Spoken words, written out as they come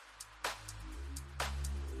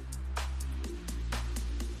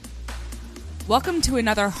Welcome to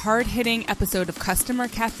another hard-hitting episode of Customer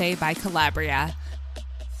Cafe by Calabria.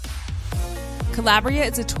 Calabria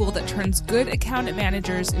is a tool that turns good account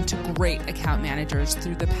managers into great account managers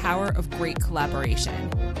through the power of great collaboration.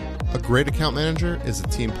 A great account manager is a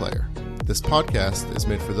team player. This podcast is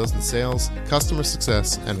made for those in sales, customer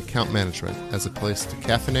success, and account management as a place to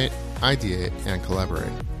caffeinate, ideate, and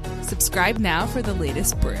collaborate. Subscribe now for the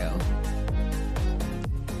latest brew.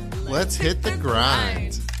 Let's hit the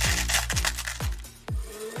grind.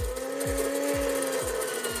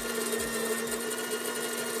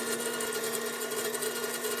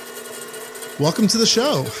 Welcome to the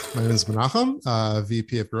show. My name is Menachem,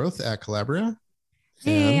 VP of Growth at Calabria.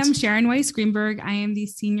 Hey, I'm Sharon Weiss-Greenberg. I am the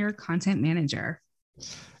Senior Content Manager.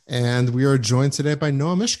 And we are joined today by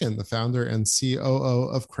Noah Mishkin, the founder and COO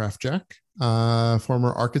of CraftJack,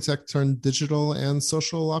 former architect turned digital and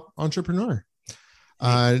social entrepreneur.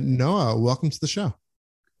 Noah, welcome to the show.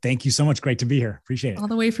 Thank you so much. Great to be here. Appreciate it. All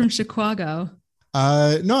the way from Chicago.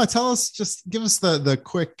 Noah, just give us the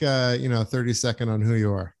quick, 30-second on who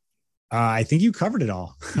you are. I think you covered it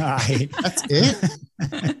all. That's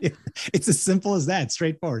it. It's as simple as that.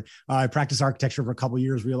 Straightforward. I practiced architecture for a couple of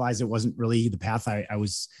years, realized it wasn't really the path I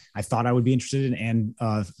thought I would be interested in. And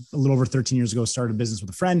a little over 13 years ago, started a business with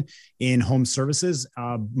a friend in home services,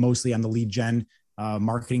 mostly on the lead gen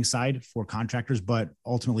marketing side for contractors, but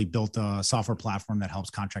ultimately built a software platform that helps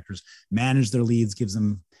contractors manage their leads, gives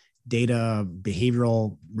them data,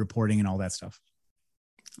 behavioral reporting, and all that stuff.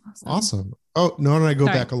 Awesome. Oh, Noah and I go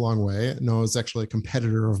back a long way. Noah's actually a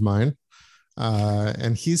competitor of mine.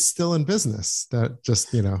 And he's still in business. That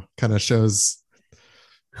just, kind of shows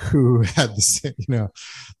who had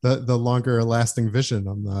the longer lasting vision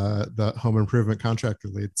on the home improvement contractor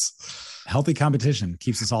leads. Healthy competition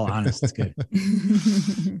keeps us all honest. It's good.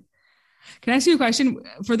 Can I ask you a question?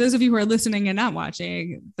 For those of you who are listening and not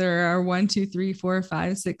watching, there are 1, 2, 3, 4,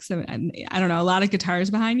 5, 6, 7, I don't know, a lot of guitars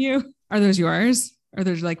behind you. Are those yours? Or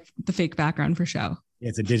there's like the fake background for show?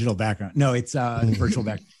 It's a digital background. No, it's a virtual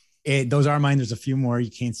background. Those are mine. There's a few more you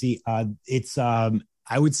can't see. It's I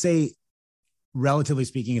would say, relatively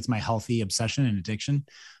speaking, it's my healthy obsession and addiction.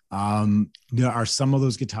 There are some of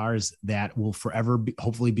those guitars that will forever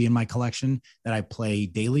hopefully be in my collection that I play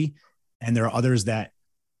daily. And there are others that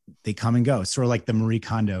they come and go. It's sort of like the Marie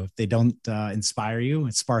Kondo. If they don't inspire you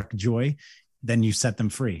and spark joy, then you set them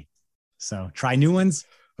free. So try new ones,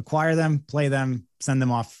 acquire them, play them, send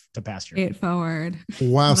them off to pasture. Pay it forward.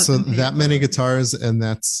 Wow. So that many guitars, and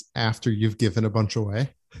that's after you've given a bunch away?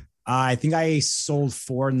 I think I sold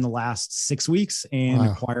 4 in the last 6 weeks and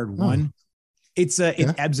acquired 1. It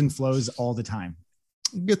ebbs and flows all the time.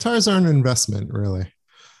 Guitars are an investment, really.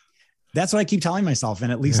 That's what I keep telling myself.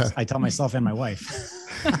 And at least I tell myself and my wife.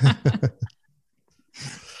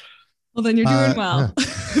 Well, then you're doing well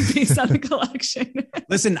based on the collection.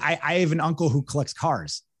 Listen, I have an uncle who collects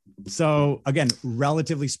cars. So again,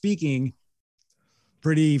 relatively speaking,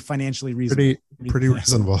 pretty financially reasonable. Pretty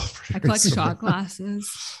reasonable. I collect shot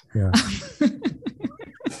glasses. Yeah.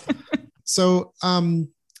 So,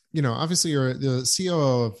 obviously you're the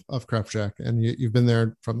COO of CraftJack, and you've been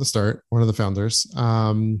there from the start, one of the founders.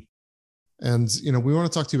 And, we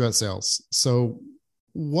want to talk to you about sales. So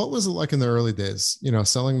what was it like in the early days,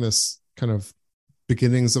 selling this kind of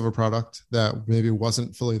beginnings of a product that maybe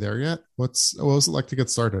wasn't fully there yet? What was it like to get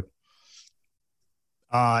started?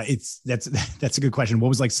 That's a good question. What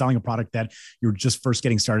was it like selling a product that you were just first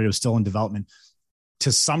getting started? It was still in development.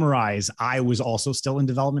 To summarize, I was also still in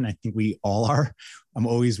development. I think we all are. I'm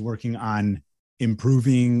always working on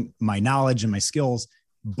improving my knowledge and my skills,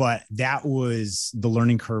 but that was the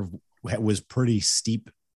learning curve was pretty steep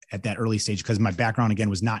at that early stage because my background again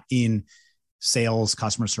was not in sales,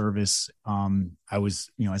 customer service. I was,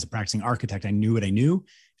 as a practicing architect, I knew what I knew.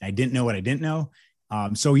 And I didn't know what I didn't know.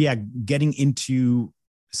 So getting into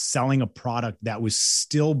selling a product that was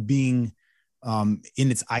still being in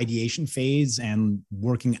its ideation phase and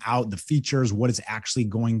working out the features, what it's actually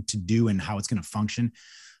going to do and how it's going to function.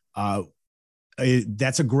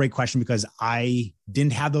 That's a great question because I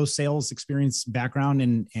didn't have those sales experience background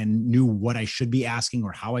and knew what I should be asking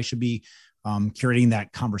or how I should be curating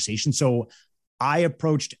that conversation. So I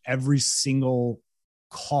approached every single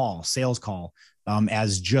sales call,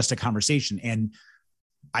 as just a conversation. And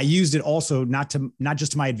I used it also not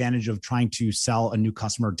just to my advantage of trying to sell a new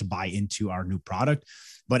customer to buy into our new product,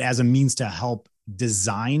 but as a means to help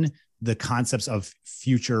design the concepts of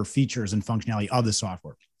future features and functionality of the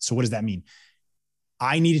software. So what does that mean?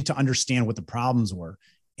 I needed to understand what the problems were.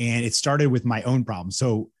 And it started with my own problems.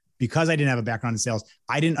 So because I didn't have a background in sales,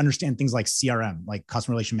 I didn't understand things like CRM, like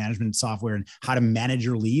customer relation management software, and how to manage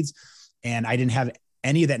your leads. And I didn't have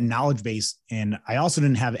any of that knowledge base. And I also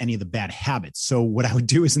didn't have any of the bad habits. So what I would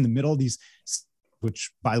do is in the middle of these,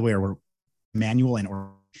 which by the way, are manual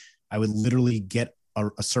or I would literally get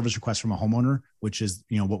a service request from a homeowner, which is,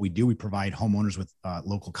 what we do. We provide homeowners with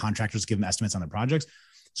local contractors, give them estimates on their projects.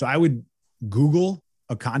 So I would Google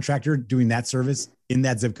a contractor doing that service in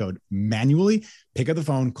that zip code manually, pick up the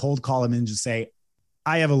phone, cold call them and just say,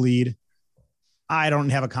 I have a lead. I don't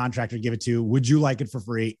have a contractor to give it to. Would you like it for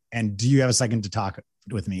free? And do you have a second to talk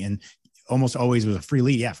with me? And almost always was a free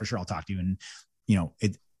lead. Yeah, for sure. I'll talk to you. And,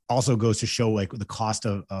 it also goes to show like the cost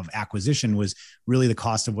of acquisition was really the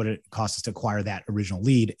cost of what it cost us to acquire that original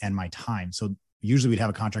lead and my time. So usually we'd have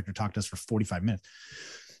a contractor talk to us for 45 minutes,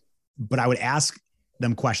 but I would ask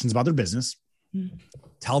them questions about their business,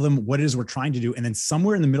 tell them what it is we're trying to do. And then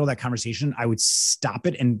somewhere in the middle of that conversation, I would stop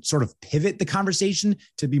it and sort of pivot the conversation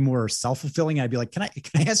to be more self-fulfilling. I'd be like, can I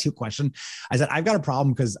ask you a question? I said, I've got a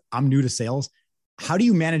problem because I'm new to sales. How do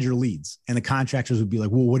you manage your leads? And the contractors would be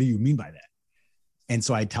like, well, what do you mean by that? And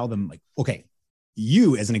so I tell them like, okay,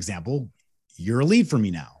 you as an example, you're a lead for me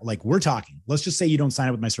now. Like we're talking, let's just say you don't sign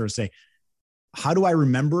up with my service. Say, how do I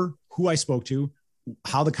remember who I spoke to,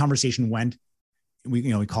 how the conversation went?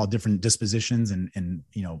 We call it different dispositions and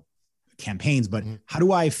campaigns, but how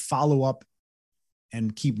do I follow up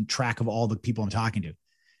and keep track of all the people I'm talking to?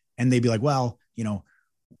 And they'd be like, well,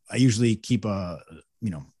 I usually keep a,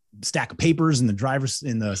 stack of papers in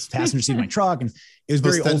the passenger seat of my truck. And it was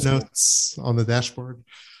very old school. Notes on the dashboard.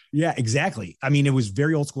 Yeah, exactly. I mean, it was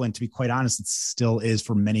very old school. And to be quite honest, it still is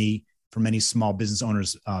for many small business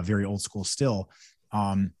owners, very old school still.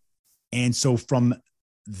 And so from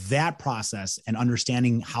that process and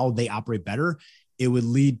understanding how they operate better, it would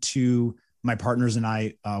lead to my partners and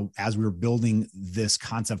I, as we were building this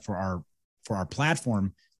concept for our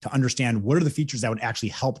platform, to understand what are the features that would actually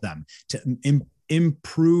help them to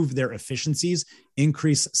improve their efficiencies,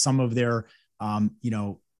 increase some of their,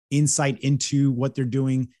 insight into what they're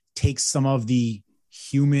doing, take some of the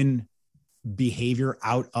human behavior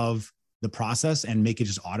out of the process and make it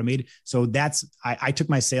just automated. So I took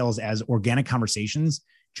my sales as organic conversations,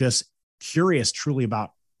 just curious truly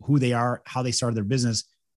about who they are, how they started their business.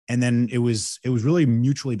 And then it was really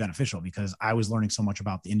mutually beneficial because I was learning so much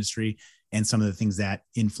about the industry and some of the things that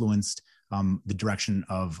influenced the direction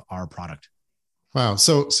of our product. Wow.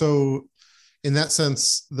 So in that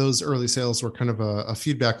sense, those early sales were kind of a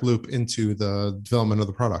feedback loop into the development of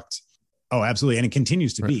the product. Oh, absolutely. And it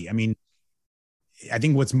continues to be. I mean, I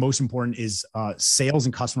think what's most important is sales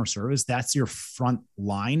and customer service. That's your front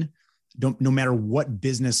line. No matter what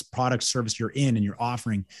business, product, service you're in and you're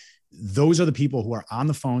offering, those are the people who are on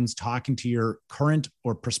the phones talking to your current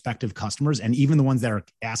or prospective customers. And even the ones that are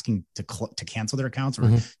asking to cancel their accounts or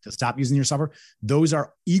to stop using your software, those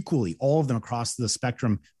are equally, all of them across the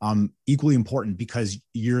spectrum, equally important because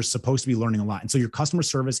you're supposed to be learning a lot. And so your customer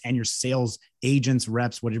service and your sales agents,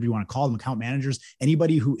 reps, whatever you want to call them, account managers,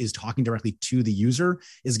 anybody who is talking directly to the user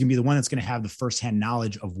is going to be the one that's going to have the firsthand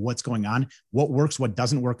knowledge of what's going on, what works, what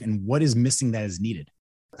doesn't work, and what is missing that is needed.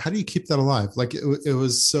 How do you keep that alive? Like it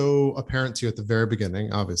was so apparent to you at the very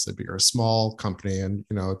beginning, obviously, but you're a small company and,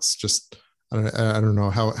 it's just, I don't know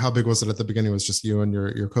how big was it at the beginning? It was just you and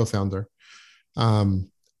your co-founder.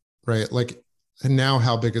 Right. Like, and now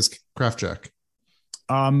how big is CraftJack?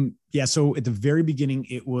 Yeah. So at the very beginning,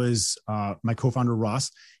 it was my co-founder,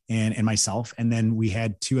 Ross, and myself. And then we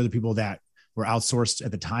had two other people that were outsourced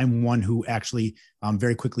at the time. One who actually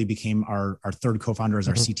very quickly became our third co-founder as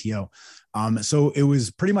our CTO. So it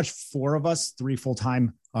was pretty much four of us, three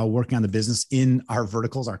full-time working on the business in our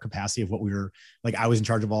verticals, our capacity of what we were like. I was in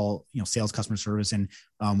charge of all, sales, customer service, and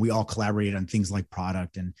we all collaborated on things like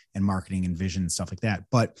product and marketing and vision and stuff like that.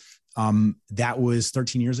 But that was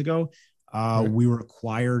 13 years ago. We were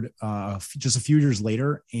acquired just a few years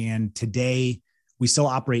later. And today we still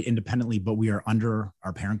operate independently, but we are under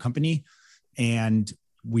our parent company. And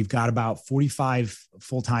we've got about 45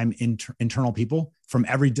 full-time internal people from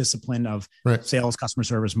every discipline of sales, customer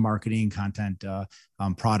service, marketing, content,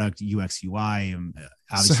 product, UX, UI,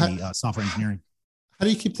 obviously software engineering. How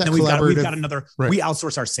do you keep that and collaborative? We've got another, we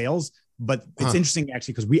outsource our sales, but it's interesting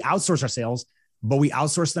actually, because we outsource our sales, but we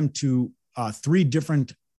outsource them to three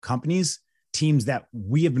different companies, teams that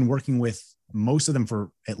we have been working with, most of them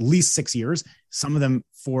for at least 6 years, some of them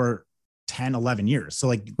for 10, 11 years.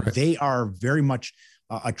 So they are very much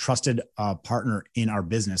a trusted partner in our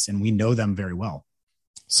business, and we know them very well.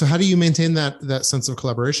 So how do you maintain that sense of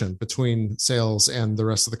collaboration between sales and the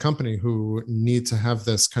rest of the company who need to have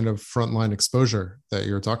this kind of frontline exposure that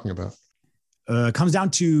you're talking about? It comes down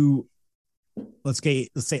to, let's say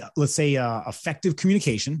effective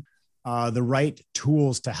communication, the right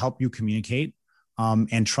tools to help you communicate,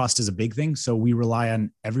 and trust is a big thing. So we rely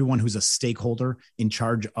on everyone who's a stakeholder in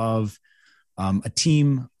charge of a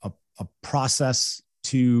team, a process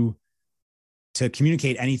to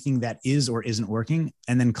communicate anything that is or isn't working,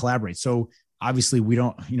 and then collaborate. So obviously we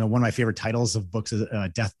don't, one of my favorite titles of books is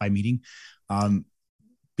Death by Meeting.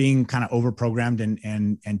 Being kind of over-programmed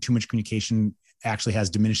and too much communication actually has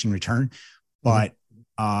diminishing return, but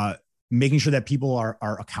making sure that people are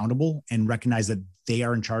accountable and recognize that they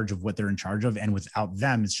are in charge of what they're in charge of. And without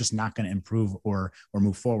them, it's just not going to improve or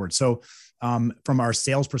move forward. So from our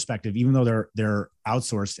sales perspective, even though they're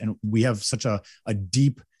outsourced and we have such a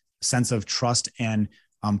deep sense of trust and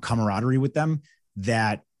camaraderie with them,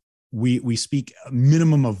 that we speak a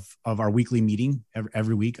minimum of our weekly meeting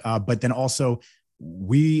every week. But then also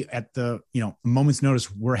we, at the moment's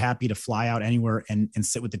notice, we're happy to fly out anywhere and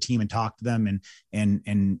sit with the team and talk to them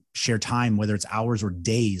and share time, whether it's hours or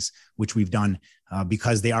days, which we've done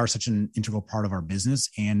because they are such an integral part of our business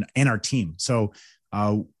and our team. So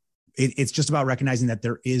it's just about recognizing that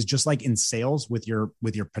there is, just like in sales with your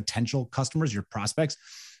potential customers, your prospects,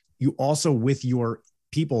 you also with your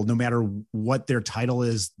people, no matter what their title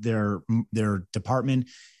is, their department,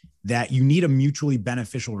 that you need a mutually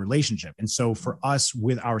beneficial relationship. And so for us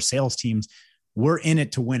with our sales teams, we're in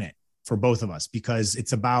it to win it for both of us, because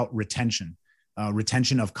it's about retention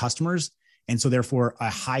of customers. And so therefore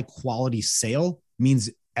a high quality sale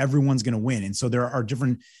means everyone's going to win. And so there are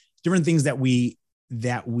different things that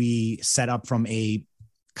we set up from a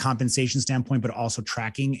compensation standpoint, but also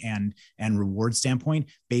tracking and reward standpoint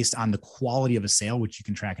based on the quality of a sale, which you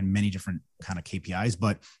can track in many different kind of KPIs.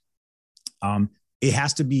 But it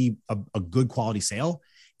has to be a good quality sale.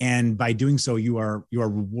 And by doing so, you are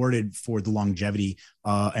rewarded for the longevity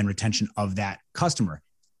and retention of that customer.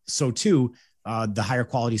 So too, the higher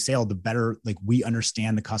quality sale, the better, like, we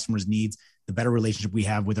understand the customer's needs, the better relationship we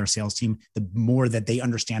have with our sales team, the more that they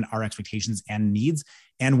understand our expectations and needs.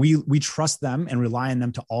 And we trust them and rely on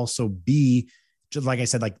them to also be, just like I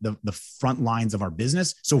said, like the front lines of our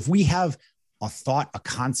business. So if we have a thought, a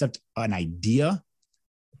concept, an idea,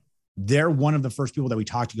 they're one of the first people that we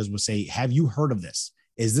talk to, because we'll say, have you heard of this?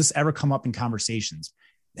 Is this ever come up in conversations?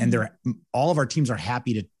 And all of our teams are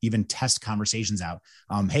happy to even test conversations out.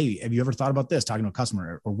 Hey, have you ever thought about this, talking to a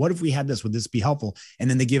customer? Or what if we had this? Would this be helpful? And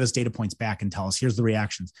then they give us data points back and tell us, here's the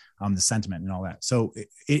reactions, the sentiment and all that. So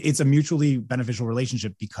it's a mutually beneficial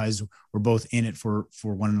relationship because we're both in it for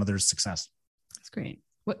one another's success. That's great.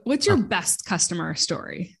 What's your best customer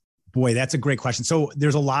story? Boy, that's a great question. So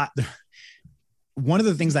there's a lot. One of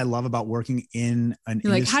the things I love about working in an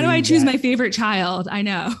You're like, how do I choose my favorite child? I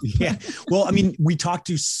know. Yeah. Well, I mean, we talk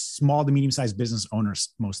to small to medium-sized business owners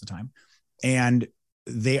most of the time, and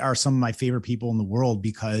they are some of my favorite people in the world,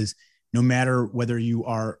 because no matter whether you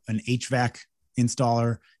are an HVAC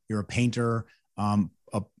installer, you're a painter,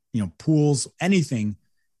 pools, anything,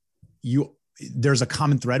 there's a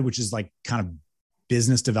common thread, which is like kind of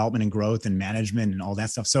business development and growth and management and all that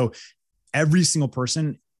stuff. So every single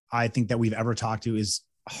person I think that we've ever talked to is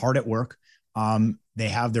hard at work. They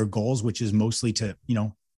have their goals, which is mostly to,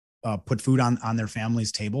 put food on their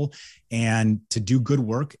family's table and to do good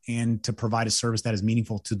work and to provide a service that is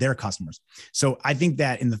meaningful to their customers. So I think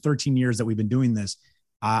that in the 13 years that we've been doing this,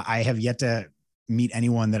 I have yet to meet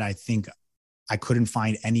anyone that I think I couldn't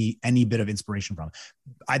find any bit of inspiration from.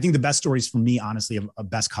 I think the best stories for me, honestly, of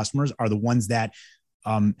best customers are the ones that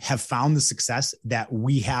have found the success that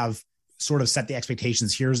we have sort of set the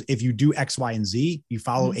expectations. Here's, if you do X, Y, and Z, you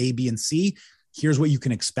follow A, B, and C, here's what you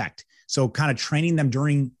can expect. So kind of training them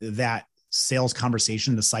during that sales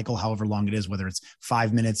conversation, the cycle, however long it is, whether it's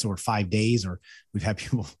 5 minutes or 5 days, or we've had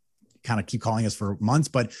people kind of keep calling us for months,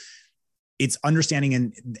 but it's understanding.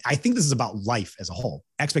 And I think this is about life as a whole.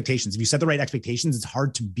 Expectations. If you set the right expectations, it's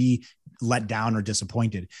hard to be let down or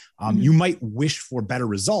disappointed. You might wish for better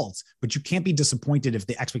results, but you can't be disappointed if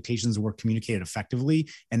the expectations were communicated effectively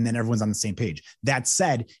and then everyone's on the same page. That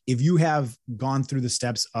said, if you have gone through the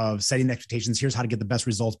steps of setting the expectations, here's how to get the best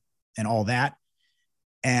results and all that,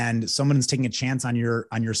 and someone is taking a chance on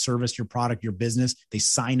your service, your product, your business, they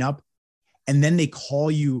sign up, and then they call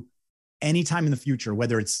you anytime in the future,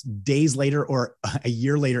 whether it's days later or a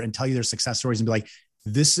year later, and tell you their success stories and be like,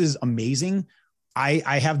 this is amazing.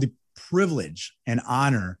 I have the privilege and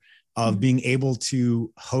honor of being able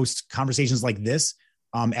to host conversations like this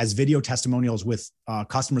as video testimonials with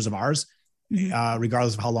customers of ours,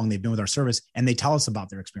 regardless of how long they've been with our service. And they tell us about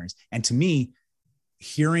their experience. And to me,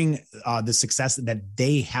 hearing the success that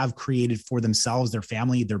they have created for themselves, their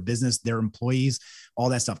family, their business, their employees, all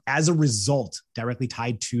that stuff, as a result, directly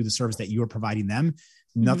tied to the service that you are providing them,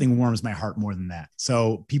 Nothing warms my heart more than that.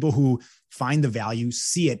 So people who find the value,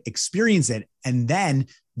 see it, experience it, and then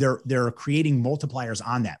they're creating multipliers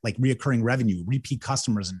on that, like reoccurring revenue, repeat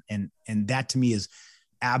customers. And that to me is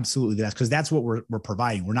absolutely the best, because that's what we're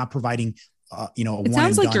providing. We're not providing, it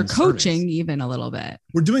sounds like you're coaching service. Even a little bit.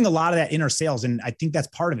 We're doing a lot of that in our sales. And I think that's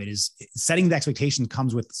part of it, is setting the expectation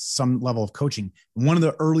comes with some level of coaching. One of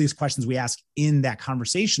the earliest questions we ask in that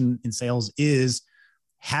conversation in sales is,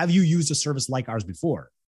 have you used a service like ours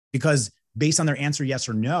before? Because based on their answer, yes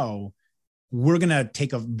or no, we're going to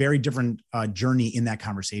take a very different journey in that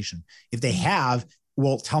conversation. If they have,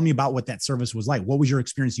 well, tell me about what that service was like. What was your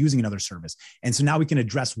experience using another service? And so now we can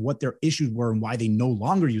address what their issues were and why they no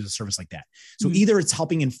longer use a service like that. So either it's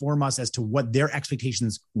helping inform us as to what their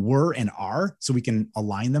expectations were and are, so we can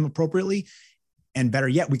align them appropriately. And better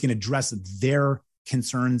yet, we can address their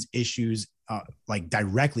concerns, issues, like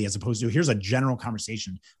directly, as opposed to here's a general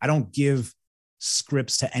conversation. I don't give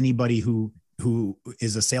scripts to anybody who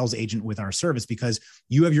is a sales agent with our service, because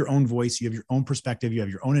you have your own voice, you have your own perspective, you have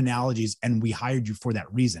your own analogies, and we hired you for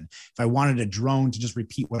that reason. If I wanted a drone to just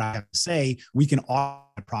repeat what I have to say, we can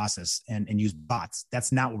automate the process and use bots.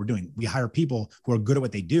 That's not what we're doing. We hire people who are good at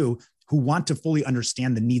what they do, who want to fully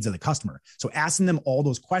understand the needs of the customer. So asking them all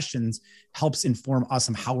those questions helps inform us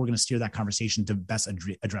on how we're going to steer that conversation to best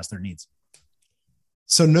address their needs.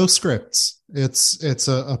 So no scripts. It's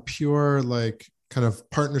a pure like kind of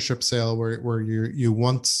partnership sale where you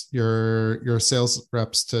want your sales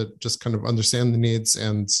reps to just kind of understand the needs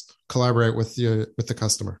and collaborate with the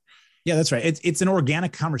customer. Yeah, that's right. It's an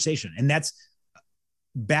organic conversation. And that's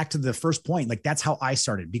back to the first point. Like, that's how I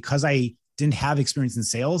started, because I didn't have experience in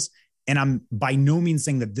sales. And I'm by no means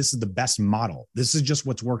saying that this is the best model. This is just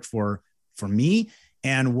what's worked for me,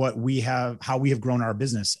 and how we have grown our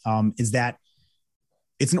business, is that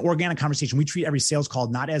it's an organic conversation. We treat every sales call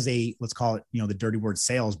not as a, let's call it, the dirty word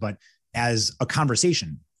sales, but as a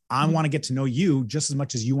conversation. I want to get to know you just as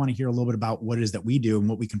much as you want to hear a little bit about what it is that we do and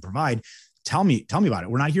what we can provide. Tell me about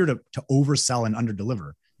it. We're not here to oversell and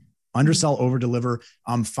underdeliver. Undersell, overdeliver.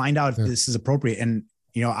 Find out if this is appropriate. And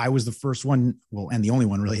I was the first one, and the only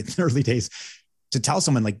one really in the early days, to tell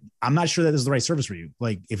someone, like, I'm not sure that this is the right service for you.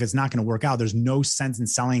 Like, if it's not going to work out, there's no sense in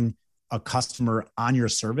selling a customer on your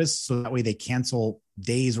service, so that way they cancel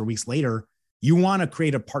days or weeks later. You want to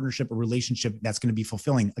create a partnership, a relationship that's going to be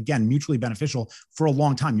fulfilling, again, mutually beneficial for a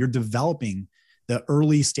long time. You're developing the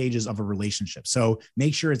early stages of a relationship. So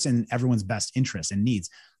make sure it's in everyone's best interest and needs.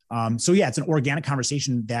 So yeah, it's an organic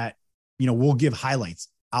conversation that, we'll give highlights,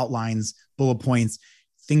 outlines, bullet points,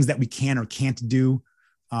 things that we can or can't do,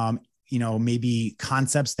 maybe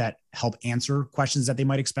concepts that help answer questions that they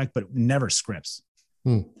might expect, but never scripts.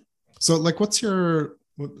 So like, what's your,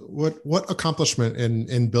 what accomplishment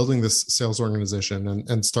in building this sales organization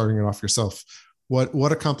and starting it off yourself?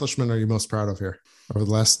 What accomplishment are you most proud of here over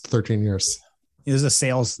the last 13 years? This is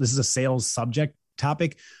a sales subject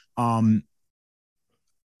topic.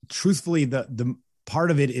 Truthfully, the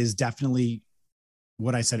part of it is definitely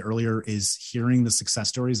what I said earlier, is hearing the success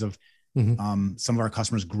stories of some of our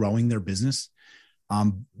customers growing their business.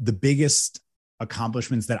 The biggest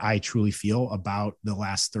accomplishments that I truly feel about the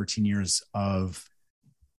last 13 years of,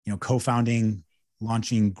 co-founding,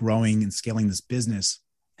 launching, growing, and scaling this business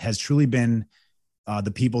has truly been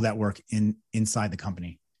the people that work inside the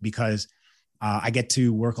company, because I get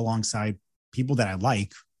to work alongside people that I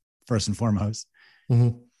like, first and foremost.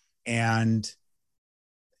 And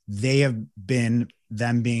they have been,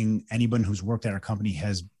 them being anyone who's worked at our company,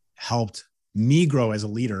 has helped me grow as a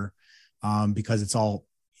leader, because it's all,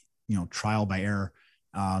 trial by error,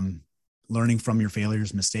 learning from your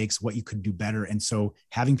failures, mistakes, what you could do better. And so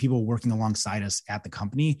having people working alongside us at the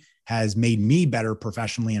company has made me better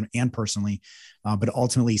professionally and personally, but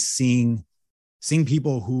ultimately seeing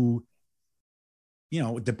people who,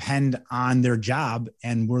 depend on their job,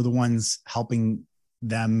 and we're the ones helping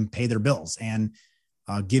them pay their bills, and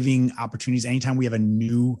giving opportunities anytime we have a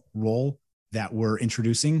new role that we're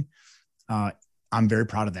introducing. I'm very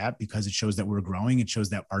proud of that, because it shows that we're growing. It shows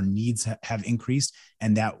that our needs have increased,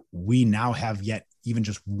 and that we now have yet even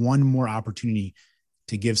just one more opportunity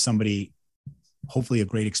to give somebody hopefully a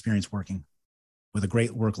great experience working with a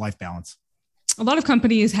great work-life balance. A lot of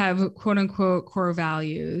companies have quote unquote core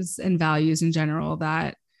values and values in general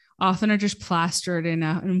that often are just plastered in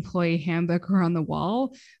an employee handbook or on the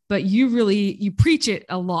wall, but you preach it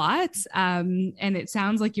a lot. And it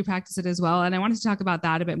sounds like you practice it as well. And I wanted to talk about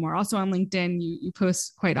that a bit more. Also on LinkedIn, you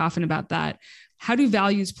post quite often about that. How do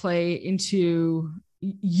values play into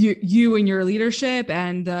you and your leadership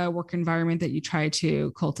and the work environment that you try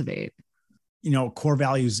to cultivate? Core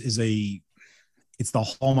values it's the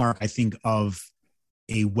hallmark, I think, of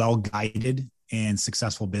a well-guided and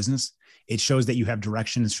successful business. It shows that you have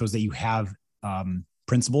direction. It shows that you have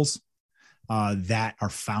principles that are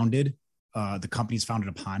founded, the company's founded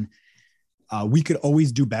upon. We could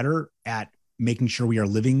always do better at making sure we are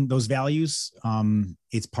living those values.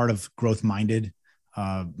 It's part of growth-minded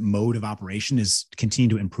mode of operation is to continue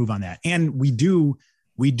to improve on that. And we do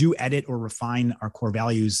edit or refine our core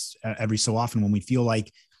values every so often when we feel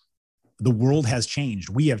like the world has changed.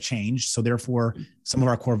 We have changed. So therefore, some of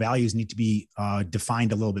our core values need to be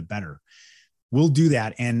defined a little bit better. We'll do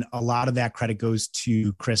that. And a lot of that credit goes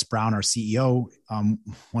to Chris Brown, our CEO,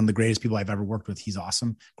 one of the greatest people I've ever worked with. He's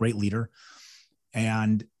awesome, great leader.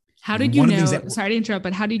 And how did you know, sorry to interrupt,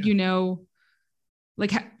 but how did you know,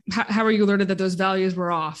 like, how are you alerted that those values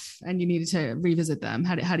were off and you needed to revisit them?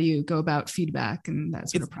 How do you go about feedback and that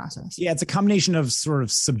sort of process? Yeah, it's a combination of sort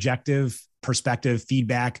of subjective perspective,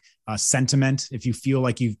 feedback, sentiment. If you feel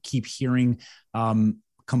like you keep hearing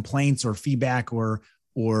complaints or feedback or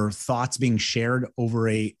thoughts being shared over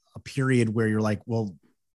a period where you're like, well,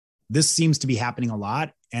 this seems to be happening a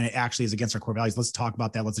lot and it actually is against our core values. Let's talk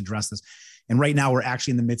about that. Let's address this. And right now we're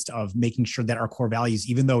actually in the midst of making sure that our core values,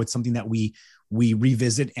 even though it's something that we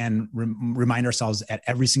revisit and remind ourselves at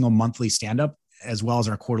every single monthly stand-up, as well as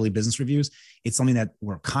our quarterly business reviews, it's something that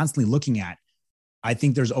we're constantly looking at. I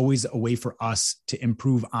think there's always a way for us to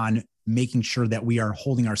improve on making sure that we are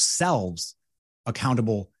holding ourselves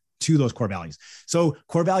accountable to those core values. So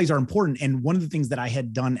core values are important. And one of the things that I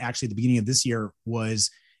had done actually at the beginning of this year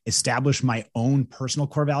was establish my own personal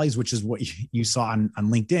core values, which is what you saw on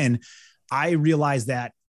LinkedIn. I realized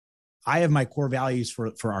that I have my core values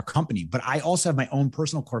for our company, but I also have my own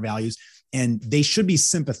personal core values, and they should be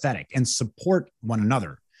sympathetic and support one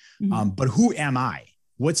another. Mm-hmm. But who am I?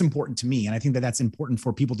 What's important to me? And I think that that's important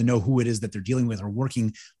for people to know who it is that they're dealing with or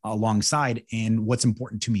working alongside and what's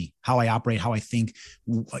important to me, how I operate, how I think,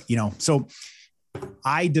 So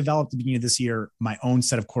I developed at the beginning of this year my own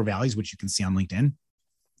set of core values, which you can see on LinkedIn.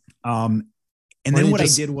 And then what I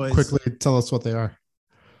did was quickly tell us what they are.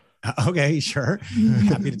 Okay, sure.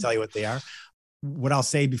 Happy to tell you what they are. What I'll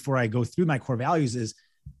say before I go through my core values is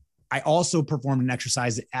I also performed an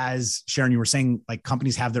exercise, as Sharon, you were saying, like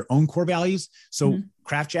companies have their own core values. So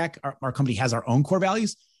Craft Jack, our company, has our own core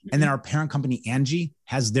values. And then our parent company, Angie,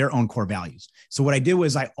 has their own core values. So what I did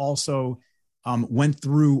was I also went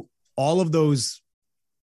through all of those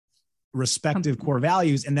respective core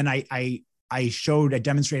values. And then I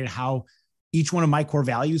demonstrated how each one of my core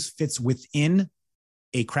values fits within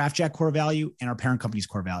a Craft Jack core value and our parent company's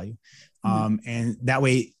core value. And that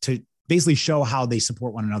way to basically show how they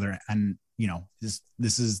support one another. And,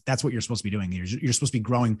 that's what you're supposed to be doing. You're supposed to be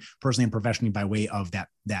growing personally and professionally by way of that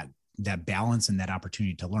balance and that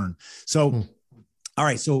opportunity to learn. So, all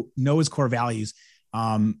right. So Noah's core values,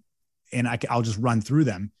 and I'll just run through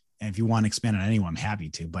them. And if you want to expand on any one, I'm happy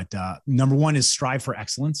to, but number one is strive for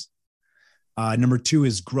excellence. Number two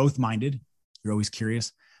is growth minded. You're always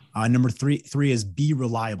curious. Number three is be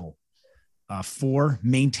reliable. 4,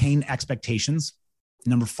 maintain expectations.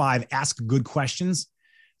 Number 5, ask good questions.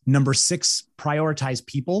 Number 6, prioritize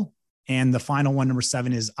people. And the final one, number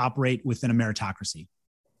 7, is operate within a meritocracy.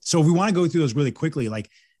 So if we want to go through those really quickly, like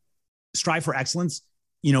strive for excellence,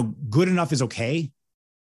 good enough is okay,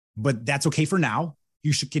 but that's okay for now.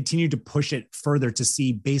 You should continue to push it further to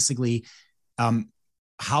see basically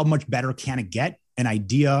how much better can it get? An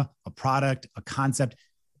idea, a product, a concept.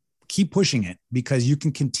 Keep pushing it because you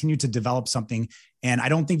can continue to develop something. And I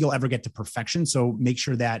don't think you'll ever get to perfection. So make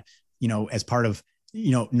sure that, as part of,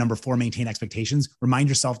 number 4, maintain expectations, remind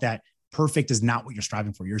yourself that perfect is not what you're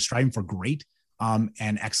striving for. You're striving for great and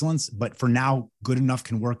excellence. But for now, good enough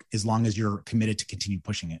can work as long as you're committed to continue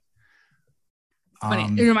pushing it.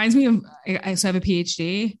 It reminds me of, I have a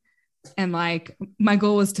PhD. And like, my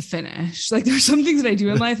goal was to finish. Like there's some things that I do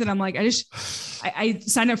in life and I'm like, I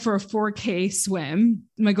signed up for a 4K swim.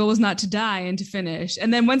 My goal was not to die and to finish.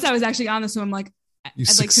 And then once I was actually on the swim, I'm like, I'd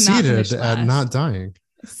succeeded at not dying.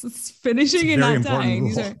 It's finishing and not dying.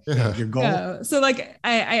 These are your goal. Yeah. So like,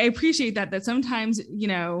 I appreciate that sometimes,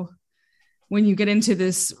 when you get into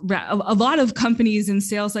this, a lot of companies in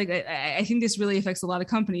sales, like I think this really affects a lot of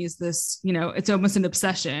companies. This, it's almost an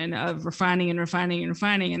obsession of refining and refining and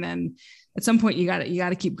refining, and then at some point you got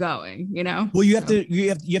to keep going. Well, you have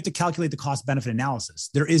to calculate the cost benefit analysis.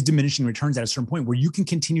 There is diminishing returns at a certain point where you can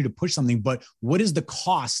continue to push something, but what is the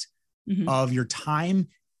cost of your time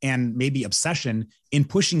and maybe obsession in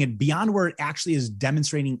pushing it beyond where it actually is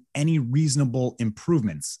demonstrating any reasonable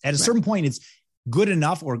improvements? At a certain point, good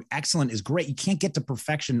enough or excellent is great. You can't get to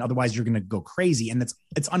perfection. Otherwise you're going to go crazy. And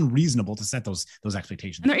it's unreasonable to set those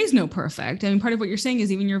expectations. And there is no perfect. I mean, part of what you're saying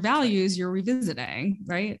is even your values you're revisiting,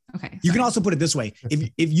 right? Okay. You can also put it this way.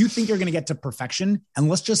 If you think you're going to get to perfection, and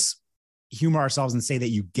let's just humor ourselves and say that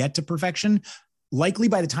you get to perfection, likely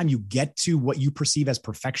by the time you get to what you perceive as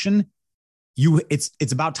perfection,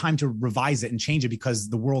 it's about time to revise it and change it, because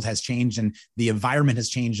the world has changed and the environment has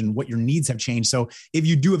changed and what your needs have changed. So if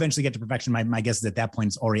you do eventually get to perfection, my guess is at that point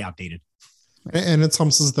it's already outdated. And it's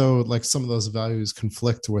almost as though like some of those values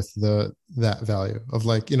conflict with that value of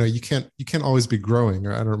like, you can't always be growing,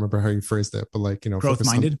 or I don't remember how you phrased it, but like,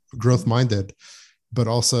 growth minded, but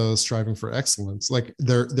also striving for excellence. Like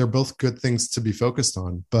they're both good things to be focused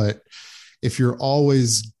on. But if you're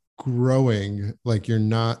always growing, like you're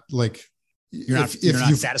not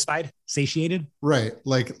satisfied, satiated. Right.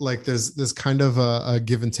 Like there's kind of a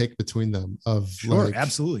give and take between them of sure,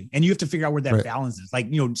 absolutely. And you have to figure out where that balance is. Like,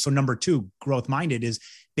 so number 2, growth minded is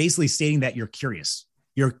basically stating that you're curious.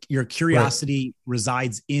 Your curiosity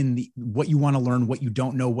resides in what you want to learn, what you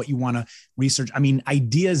don't know, what you want to research. I mean,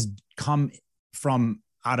 ideas come from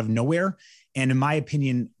out of nowhere. And in my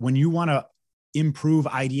opinion, when you want to improve,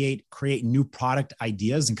 ideate, create new product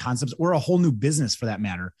ideas and concepts, or a whole new business for that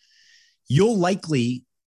matter, you'll likely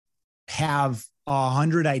have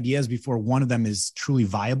 100 ideas before one of them is truly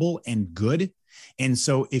viable and good. And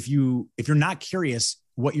so if you're not curious,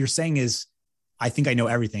 what you're saying is, I think I know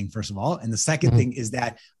everything, first of all. And the second thing is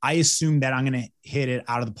that I assume that I'm going to hit it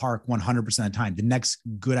out of the park 100% of the time. The next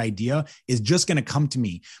good idea is just going to come to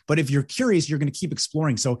me. But if you're curious, you're going to keep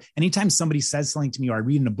exploring. So anytime somebody says something to me, or I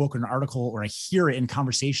read in a book or an article, or I hear it in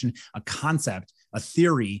conversation, a concept, a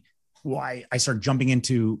theory, why I start jumping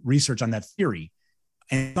into research on that theory.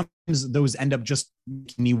 And sometimes those end up just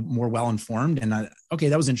making me more well-informed. And okay,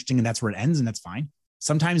 that was interesting. And that's where it ends. And that's fine.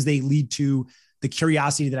 Sometimes they lead to the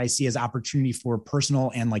curiosity that I see as opportunity for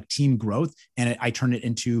personal and like team growth. And I turn it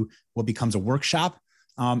into what becomes a workshop.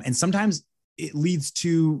 And sometimes it leads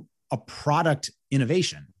to a product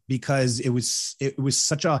innovation, because it was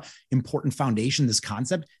such a important foundation, this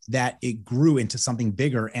concept, that it grew into something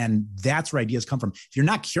bigger. And that's where ideas come from. If you're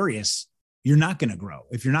not curious, you're not going to grow.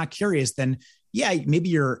 If you're not curious, then yeah,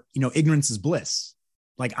 maybe ignorance is bliss.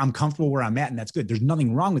 Like I'm comfortable where I'm at, and that's good. There's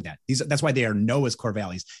nothing wrong with that. That's why they are Noah's core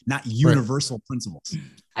values, not universal principles.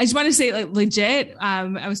 I just want to say, like, legit.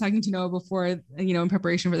 I was talking to Noah before, in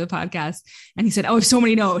preparation for the podcast, and he said, "Oh, I have so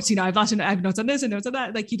many notes. I have notes on this and notes on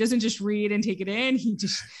that." Like he doesn't just read and take it in. He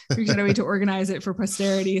just figures out a way to organize it for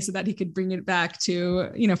posterity so that he could bring it back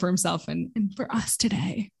to, for himself and for us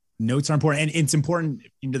today. Notes are important, and it's important.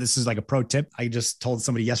 This is like a pro tip. I just told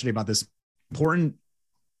somebody yesterday about this. Important,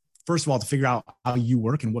 first of all, to figure out how you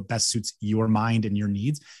work and what best suits your mind and your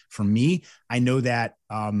needs. For me, I know that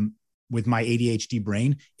with my ADHD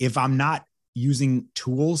brain, if I'm not using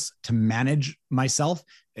tools to manage myself,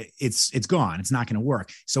 it's gone. It's not going to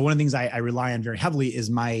work. So one of the things I rely on very heavily is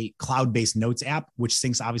my cloud-based notes app, which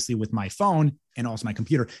syncs obviously with my phone and also my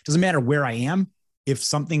computer. Doesn't matter where I am. If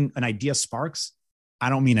an idea sparks, I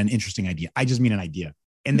don't mean an interesting idea. I just mean an idea.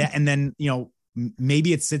 And then,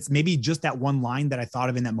 maybe it sits, maybe just that one line that I thought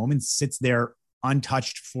of in that moment sits there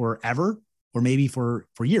untouched forever, or maybe for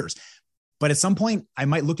years. But at some point I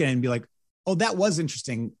might look at it and be like, oh, that was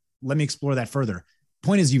interesting. Let me explore that further.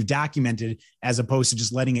 Point is, you've documented, as opposed to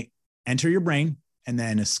just letting it enter your brain and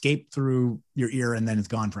then escape through your ear, and then it's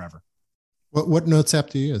gone forever. What notes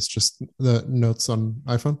app do you use? Just the notes on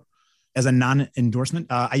iPhone? As a non-endorsement,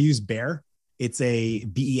 I use Bear. It's a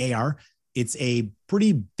BEAR. It's a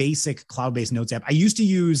pretty basic cloud-based notes app. I used to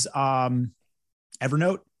use Evernote,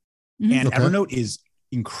 and Evernote is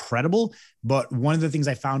incredible. But one of the things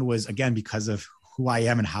I found was, again, because of who I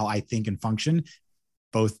am and how I think and function,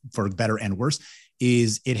 both for better and worse,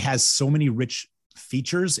 is it has so many rich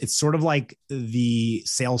features. It's sort of like the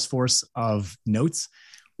Salesforce of notes,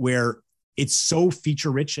 where it's so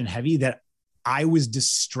feature rich and heavy that I was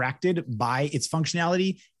distracted by its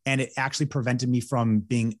functionality, and it actually prevented me from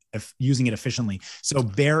using it efficiently. So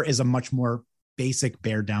Bear is a much more basic,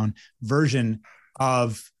 bear down version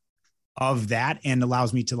of that, and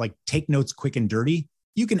allows me to like take notes quick and dirty.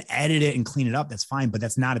 You can edit it and clean it up. That's fine, but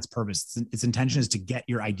that's not its purpose. Its intention is to get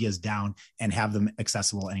your ideas down and have them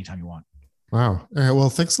accessible anytime you want. Wow. All right. Well,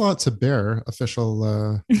 thanks a lot to Bear,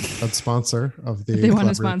 official sponsor of the. If they want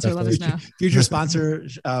to sponsor, let us know. Future sponsor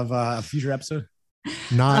of a future episode.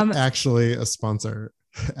 Not actually a sponsor.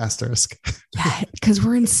 Asterisk. Yeah, because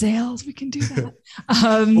we're in sales, we can do that.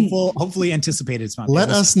 Hopefully anticipated sponsor. Let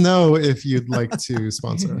us know if you'd like to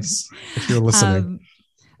sponsor us, if you're listening.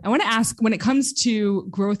 I want to ask, when it comes to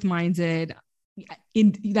growth minded,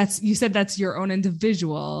 you said that's your own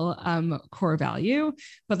individual core value,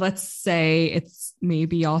 but let's say it's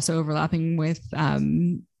maybe also overlapping with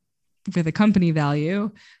a company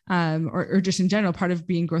value, or just in general, part of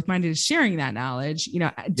being growth minded is sharing that knowledge.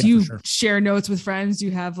 Do you share notes with friends? Do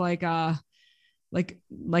you have like a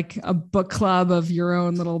book club of your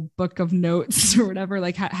own little book of notes or whatever?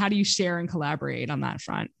 Like how do you share and collaborate on that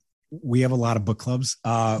front? We have a lot of book clubs.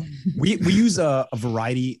 We use a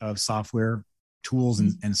variety of software tools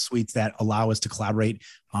and suites that allow us to collaborate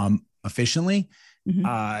efficiently.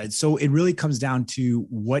 So it really comes down to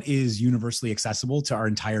what is universally accessible to our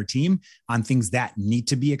entire team on things that need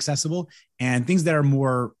to be accessible, and things that are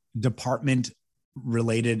more department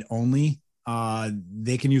related only.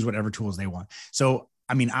 They can use whatever tools they want. So,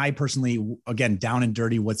 I mean, I personally, again, down and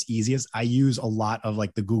dirty, what's easiest, I use a lot of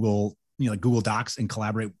like the Google, like Google Docs, and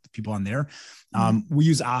collaborate with people on there. We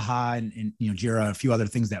use AHA and Jira, a few other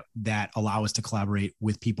things that allow us to collaborate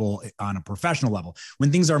with people on a professional level.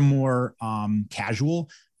 When things are more casual,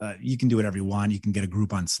 you can do whatever you want. You can get a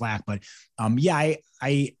group on Slack, but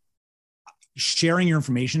I sharing your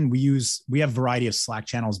information. We have a variety of Slack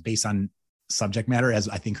channels based on subject matter, as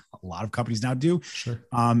I think a lot of companies now do. Sure.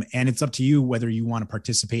 And it's up to you whether you want to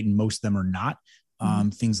participate in most of them or not.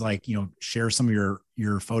 Things like, share some of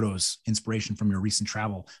your photos, inspiration from your recent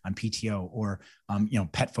travel on PTO, or,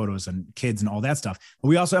 pet photos and kids and all that stuff. But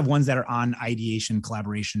we also have ones that are on ideation,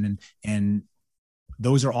 collaboration, and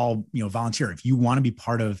those are all, volunteer. If you want to be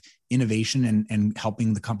part of innovation and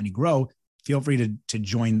helping the company grow, feel free to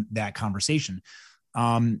join that conversation.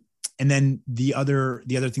 And then the other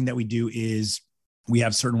thing that we do is we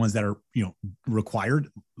have certain ones that are, required.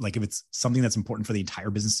 Like if it's something that's important for the entire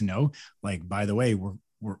business to know, like, by the way, we're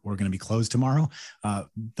going to be closed tomorrow.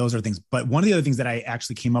 Those are things. But one of the other things that I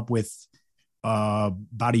actually came up with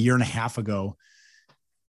about a year and a half ago,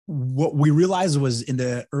 what we realized was in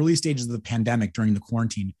the early stages of the pandemic during the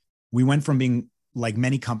quarantine, we went from being, like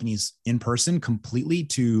many companies, in person completely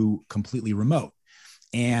to completely remote.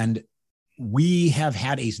 And we have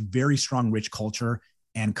had a very strong, rich culture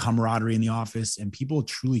and camaraderie in the office, and people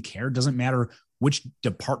truly care. It doesn't matter which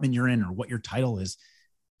department you're in or what your title is.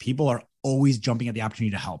 People are always jumping at the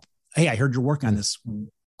opportunity to help. Hey, I heard you're working on this.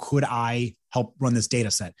 Could I help run this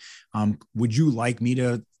data set? Would you like me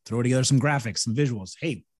to throw together some graphics, some visuals?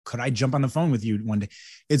 Hey, could I jump on the phone with you one day?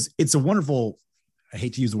 It's a wonderful, I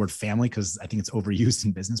hate to use the word family because I think it's overused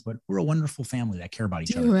in business, but we're a wonderful family that care about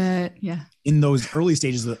each other. Do it. Yeah. In those early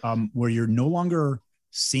stages where you're no longer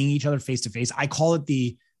seeing each other face to face, I call it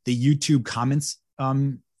the YouTube comments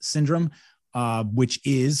syndrome, which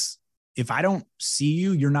is, if I don't see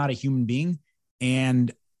you, you're not a human being.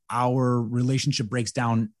 And our relationship breaks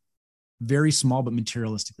down very small, but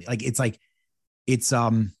materialistically.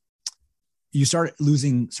 You start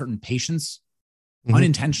losing certain patience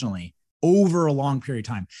unintentionally over a long period of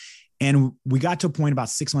time. And we got to a point about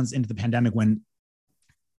 6 months into the pandemic when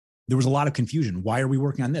there was a lot of confusion. Why are we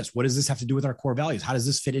working on this? What does this have to do with our core values? How does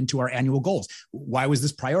this fit into our annual goals? Why was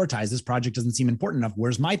this prioritized? This project doesn't seem important enough.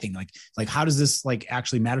 Where's my thing? Like, how does this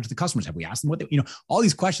actually matter to the customers? Have we asked them what they, all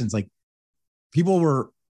these questions, like people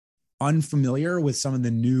were unfamiliar with some of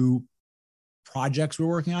the new projects we're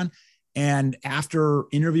working on. And after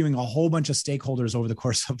interviewing a whole bunch of stakeholders over the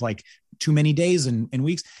course of too many days and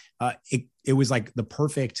weeks, it was like the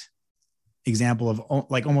perfect example of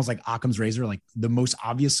almost like Occam's razor. Like the most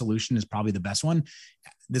obvious solution is probably the best one.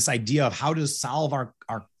 This idea of how to solve our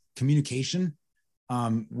communication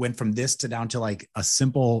went from this to down to a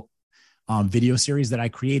simple video series that I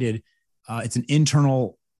created. It's an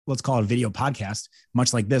internal, let's call it a video podcast,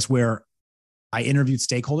 much like this, where I interviewed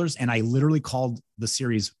stakeholders and I literally called the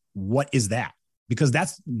series, "What is that?" Because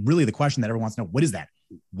that's really the question that everyone wants to know. What is that?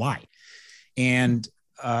 Why? And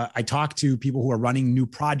I talked to people who are running new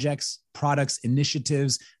projects, products,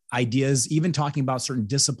 initiatives, ideas, even talking about certain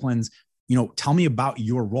disciplines. Tell me about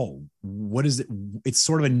your role. What is it? It's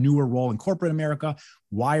sort of a newer role in corporate America.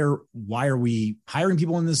 Why are we hiring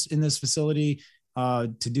people in this facility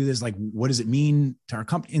to do this? What does it mean to our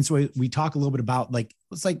company? And so we talk a little bit about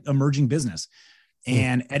it's like emerging business,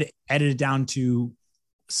 and edit it down to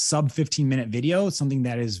sub 15-minute video, something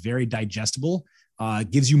that is very digestible,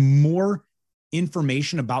 gives you more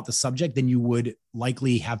information about the subject than you would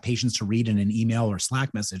likely have patience to read in an email or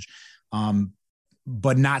Slack message.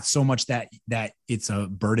 But not so much that it's a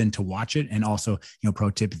burden to watch it. And also, pro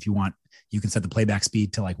tip, if you want, you can set the playback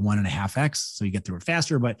speed to 1.5x, so you get through it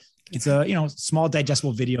faster. But it's a small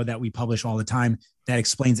digestible video that we publish all the time that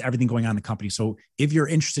explains everything going on in the company. So if you're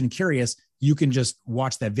interested and curious, you can just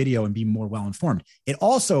watch that video and be more well-informed. It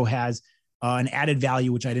also has an added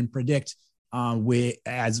value, which I didn't predict,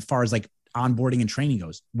 as far as onboarding and training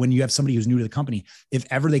goes. When you have somebody who's new to the company, if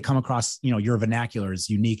ever they come across, your vernacular is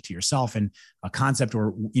unique to yourself and a concept,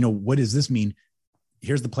 or, what does this mean?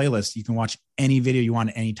 Here's the playlist. You can watch any video you want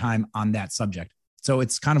at any time on that subject. So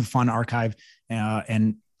it's kind of a fun archive.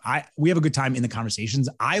 And we have a good time in the conversations.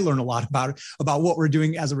 I learn a lot about what we're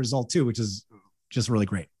doing as a result too, which is just really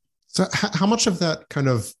great. So how much of that kind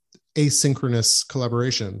of asynchronous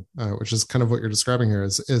collaboration, which is kind of what you're describing here,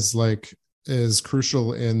 is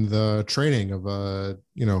crucial in the training of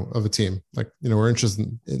a team? Like, we're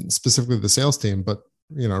interested in specifically the sales team, but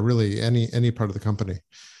really any part of the company,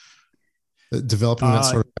 developing that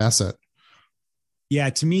sort of asset. Yeah.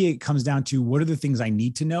 To me, it comes down to what are the things I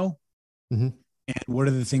need to know, mm-hmm. and what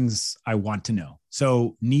are the things I want to know.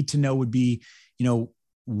 So need to know would be,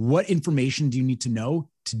 what information do you need to know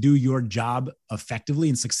to do your job effectively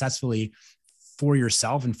and successfully for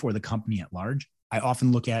yourself and for the company at large? I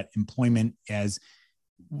often look at employment as,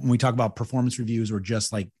 when we talk about performance reviews, or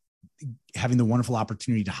just like having the wonderful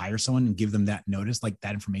opportunity to hire someone and give them that notice, like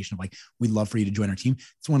that information of like, we'd love for you to join our team.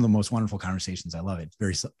 It's one of the most wonderful conversations. I love it. It's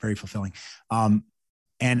very, very fulfilling.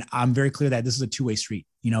 And I'm very clear that this is a two-way street.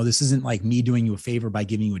 This isn't like me doing you a favor by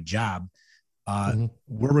giving you a job. Mm-hmm.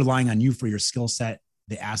 We're relying on you for your skill set,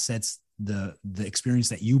 the assets, the experience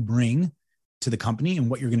that you bring to the company, and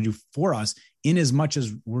what you're going to do for us, in as much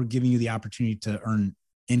as we're giving you the opportunity to earn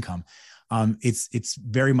income. It's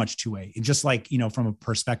very much two-way. And just like, from a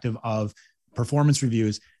perspective of performance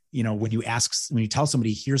reviews, when you tell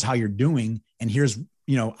somebody, here's how you're doing, and here's,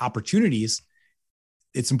 opportunities,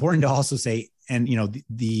 it's important to also say, and,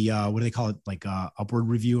 the what do they call it? Like upward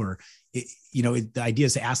review, or, the idea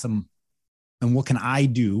is to ask them, and what can I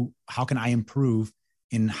do? How can I improve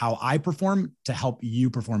in how I perform to help you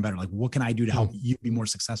perform better? Like, what can I do to help you be more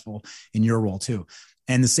successful in your role too?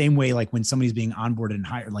 And the same way, like when somebody's being onboarded and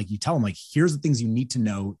hired, like you tell them, like, here's the things you need to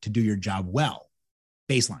know to do your job well,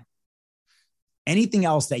 baseline. Anything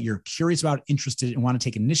else that you're curious about, interested, and want to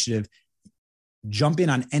take initiative, jump in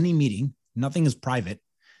on any meeting. Nothing is private.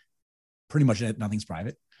 Pretty much nothing's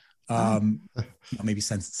private. Maybe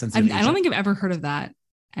sensitive. I don't think I've ever heard of that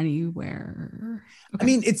anywhere. Okay. I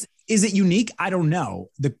mean, is it unique? I don't know.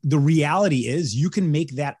 The reality is you can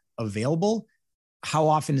make that available. How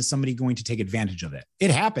often is somebody going to take advantage of it? It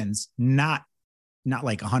happens, not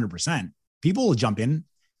like 100%. People will jump in.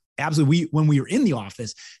 Absolutely. When we were in the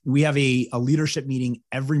office, we have a leadership meeting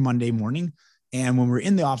every Monday morning. And when we're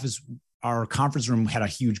in the office, our conference room had a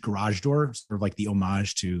huge garage door, sort of like the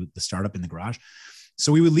homage to the startup in the garage.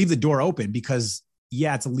 So we would leave the door open because,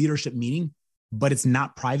 yeah, it's a leadership meeting, but it's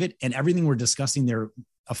not private, and everything we're discussing there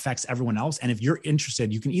affects everyone else. And if you're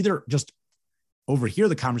interested, you can either just overhear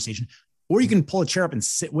the conversation, or you can pull a chair up and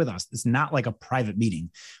sit with us. It's not like a private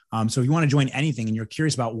meeting. So if you want to join anything and you're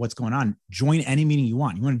curious about what's going on, join any meeting you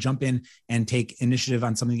want. You want to jump in and take initiative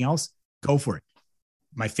on something else, go for it.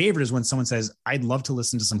 My favorite is when someone says, I'd love to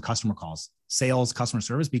listen to some customer calls, sales, customer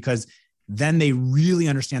service, because then they really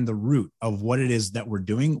understand the root of what it is that we're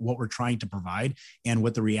doing, what we're trying to provide, and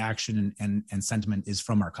what the reaction and sentiment is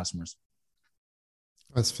from our customers.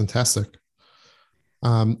 That's fantastic.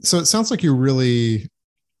 So it sounds like you're really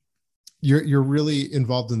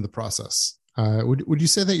involved in the process. Would you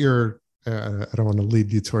say that you're, I don't want to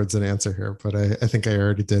lead you towards an answer here, but I think I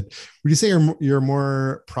already did. Would you say you're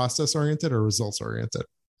more process oriented or results oriented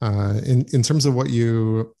in terms of what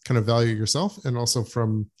you kind of value yourself, and also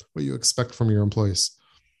from what you expect from your employees?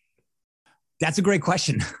 That's a great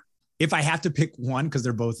question. If I have to pick one, because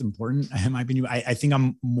they're both important, in my opinion, I think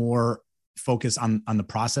I'm more focused on the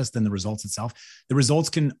process than the results itself. The results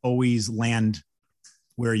can always land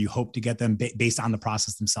where you hope to get them based on the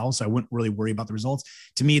process themselves. So I wouldn't really worry about the results.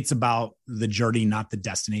 To me, it's about the journey, not the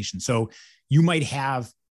destination. So you might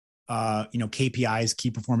have, KPIs,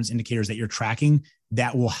 key performance indicators that you're tracking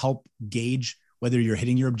that will help gauge whether you're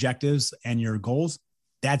hitting your objectives and your goals.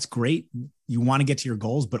 That's great. You want to get to your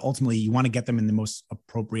goals, but ultimately you want to get them in the most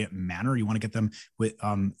appropriate manner. You want to get them with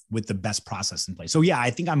the best process in place. So yeah,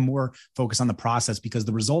 I think I'm more focused on the process, because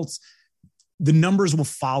the results, the numbers will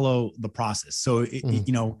follow the process. So,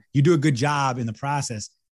 you do a good job in the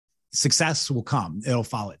process, success will come, it'll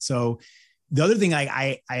follow it. So the other thing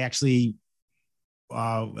I actually,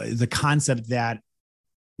 the concept that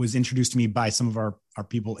was introduced to me by some of our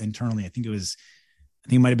people internally, I think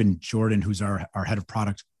it might've been Jordan, who's our head of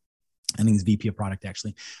product. I think he's VP of product,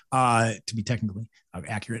 actually, to be technically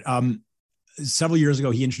accurate. Several years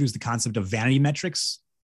ago, he introduced the concept of vanity metrics,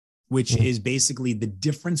 which is basically the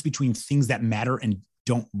difference between things that matter and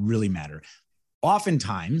don't really matter.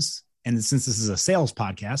 Oftentimes, and since this is a sales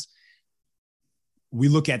podcast, we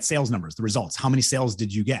look at sales numbers, the results. How many sales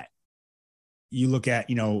did you get? you look at,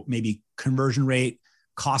 maybe conversion rate,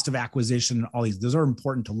 cost of acquisition, all those are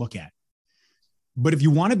important to look at. But if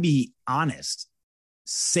you want to be honest,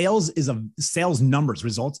 sales numbers,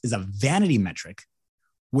 results is a vanity metric,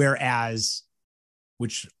 whereas,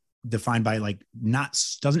 which defined by like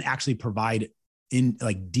doesn't actually provide in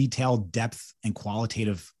like detailed depth and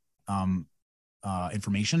qualitative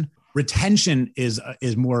information. Retention is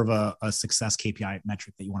more of a success KPI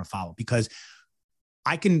metric that you want to follow, because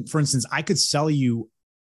for instance, I could sell you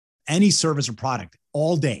any service or product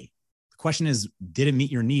all day. The question is, did it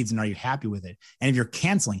meet your needs and are you happy with it? And if you're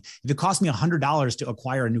canceling, if it cost me $100 to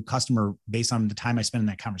acquire a new customer based on the time I spend in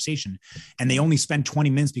that conversation, and they only spend 20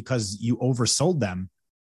 minutes because you oversold them,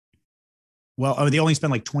 or they only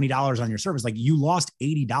spend like $20 on your service, like you lost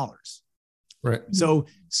 $80. Right. So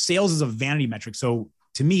sales is a vanity metric. So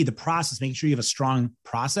to me, the process, making sure you have a strong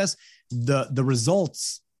process, the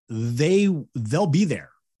results, they'll be there.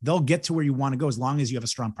 They'll get to where you want to go as long as you have a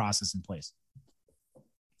strong process in place.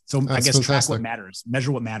 So I guess fantastic. Track what matters,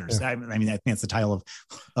 measure what matters. Yeah. I mean, I think that's the title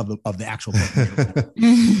of the actual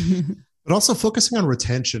book. But also focusing on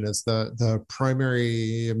retention is the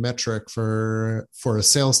primary metric for a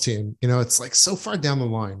sales team. It's like so far down the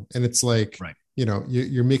line, and it's like, right.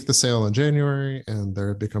 You make the sale in January and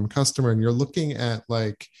they become a customer, and you're looking at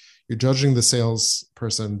like, you're judging the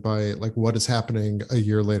salesperson by like what is happening a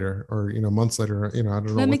year later or, months later, I don't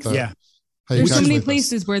know. There's so many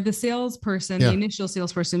places where the salesperson, the initial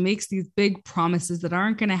salesperson, makes these big promises that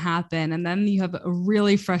aren't going to happen. And then you have a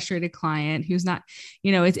really frustrated client who's not,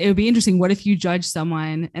 it would be interesting. What if you judge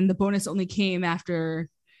someone and the bonus only came after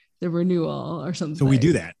the renewal or something? So we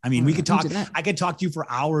do that. I mean, we could talk, I could talk to you for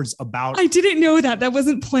hours about. I didn't know that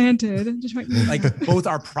wasn't planted. Like both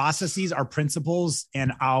our processes, our principles,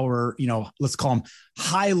 and our, let's call them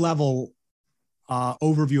high level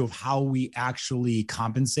overview of how we actually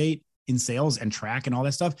compensate in sales and track and all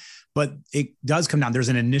that stuff. But it does come down. There's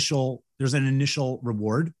an initial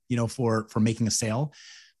reward, for making a sale,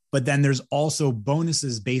 but then there's also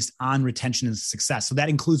bonuses based on retention and success. So that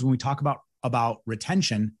includes when we talk about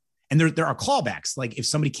retention, and there are clawbacks. Like if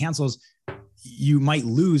somebody cancels, you might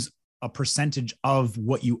lose a percentage of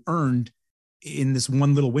what you earned in this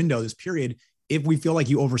one little window, this period, if we feel like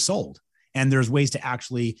you oversold. And there's ways to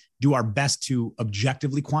actually do our best to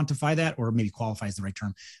objectively quantify that, or maybe qualify is the right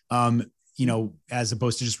term, as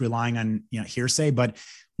opposed to just relying on, hearsay. But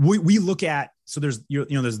we look at, so there's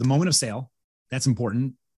the moment of sale. That's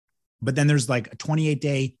important. But then there's like a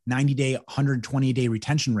 28-day, 90-day, 120-day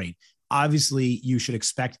retention rate. Obviously, you should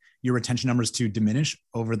expect your retention numbers to diminish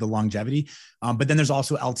over the longevity. But then there's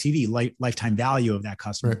also LTV, lifetime value of that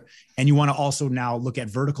customer. Right. And you want to also now look at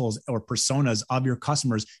verticals or personas of your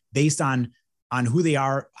customers based on who they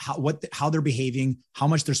are, how they're behaving, how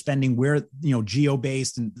much they're spending, where,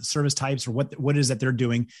 geo-based and service types, or what it is that they're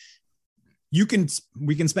doing. We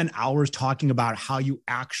can spend hours talking about how you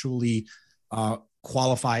actually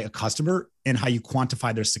qualify a customer and how you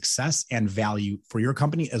quantify their success and value for your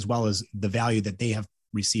company, as well as the value that they have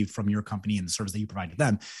received from your company and the service that you provide to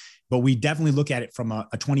them. But we definitely look at it from a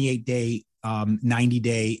 28-day,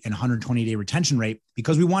 90-day, and 120-day retention rate,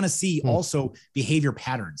 because we want to see also behavior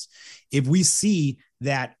patterns. If we see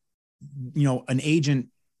that, an agent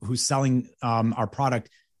who's selling our product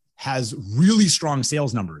has really strong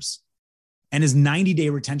sales numbers and his 90-day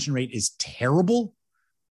retention rate is terrible,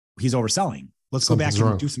 he's overselling. Let's go back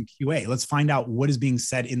and do some QA. Let's find out what is being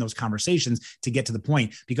said in those conversations to get to the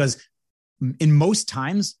point. Because in most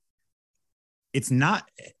times, it's not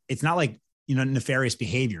like, nefarious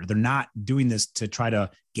behavior. They're not doing this to try to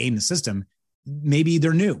game the system. Maybe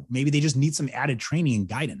they're new. Maybe they just need some added training and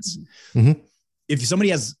guidance. Mm-hmm. If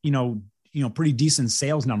somebody has, pretty decent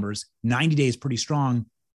sales numbers, 90 days pretty strong,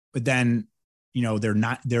 but then,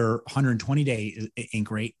 their 120 day ain't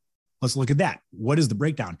great. Let's look at that. What is the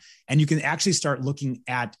breakdown? And you can actually start looking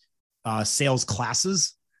at sales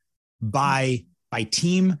classes by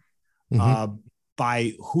team,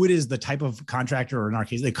 by who it is, the type of contractor, or in our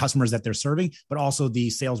case, the customers that they're serving, but also the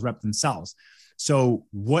sales rep themselves. So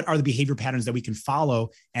what are the behavior patterns that we can follow?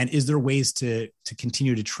 And is there ways to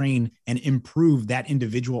continue to train and improve that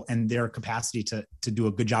individual and their capacity to do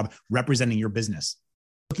a good job representing your business?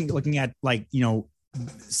 Looking at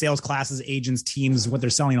sales classes, agents, teams, what they're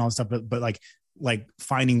selling, all that stuff, but like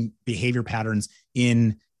finding behavior patterns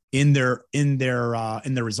in their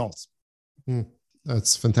results.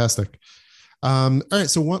 That's fantastic. All right.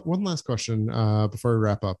 So one last question before we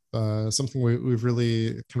wrap up. Something we've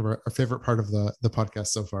really kind of our favorite part of the podcast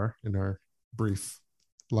so far in our brief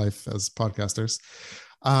life as podcasters.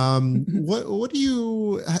 How do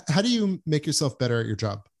you make yourself better at your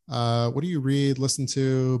job? What do you read, listen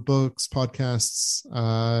to, books, podcasts?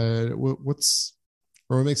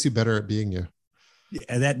 What makes you better at being you?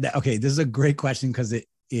 Yeah, okay. This is a great question because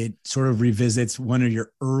it sort of revisits one of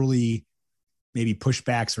your early maybe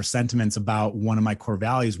pushbacks or sentiments about one of my core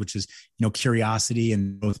values, which is, curiosity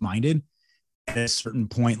and growth-minded. At a certain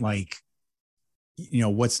point, like,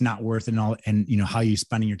 what's not worth and all, and, how you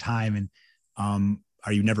spending your time, and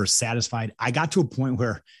are you never satisfied? I got to a point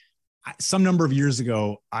where some number of years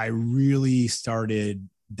ago, I really started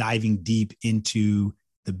diving deep into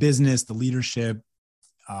the business, the leadership,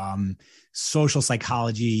 social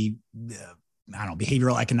psychology,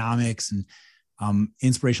 behavioral economics, and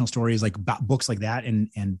inspirational stories, like books like that,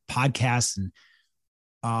 and podcasts. And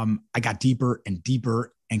I got deeper and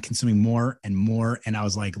deeper and consuming more and more. And I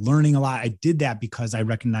was like learning a lot. I did that because I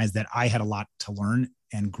recognized that I had a lot to learn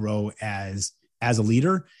and grow as a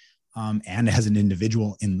leader, and as an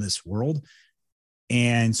individual in this world.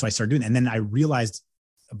 And so I started doing that. And then I realized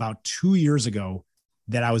about 2 years ago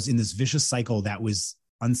that I was in this vicious cycle that was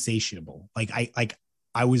unsatiable. I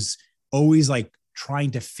was always like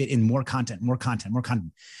trying to fit in more content.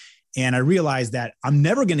 And I realized that I'm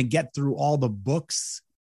never going to get through all the books,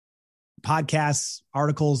 podcasts,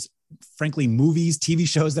 articles, frankly, movies, TV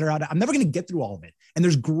shows that are out. I'm never going to get through all of it. And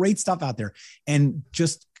there's great stuff out there. And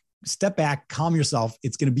just step back, calm yourself.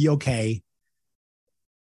 It's going to be okay.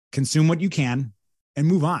 Consume what you can and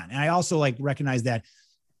move on. And I also recognize that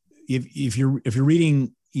if you're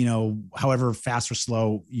reading, however fast or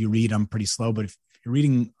slow you read, I'm pretty slow, but if you're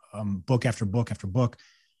reading book after book after book,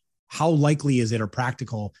 how likely is it or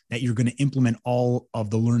practical that you're going to implement all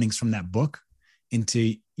of the learnings from that book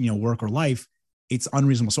into, work or life? It's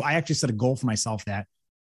unreasonable. So I actually set a goal for myself that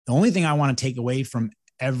the only thing I want to take away from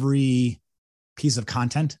every piece of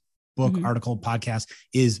content, book, article, podcast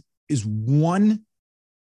is one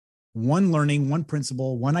learning, one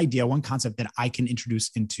principle, one idea, one concept that I can introduce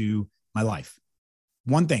into my life.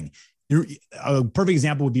 One thing. A perfect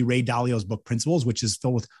example would be Ray Dalio's book, Principles, which is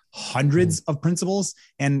filled with hundreds of principles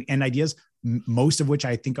and ideas, most of which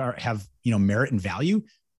I think have merit and value.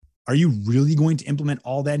 Are you really going to implement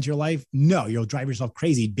all that into your life? No, you'll drive yourself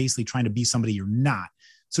crazy, basically trying to be somebody you're not.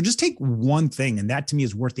 So just take one thing, and that to me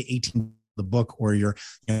is worth the $18 the book, or your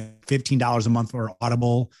 $15 a month for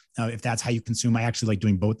Audible, if that's how you consume. I actually like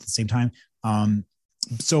doing both at the same time.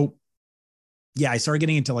 So yeah, I started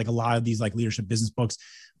getting into a lot of these leadership business books.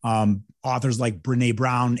 Authors like Brene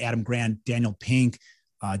Brown, Adam Grant, Daniel Pink,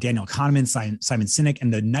 Daniel Kahneman, Simon Sinek.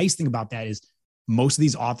 And the nice thing about that is most of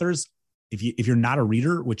these authors, if you're not a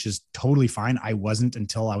reader, which is totally fine, I wasn't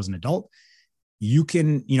until I was an adult, you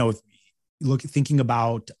can, thinking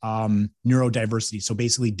about neurodiversity. So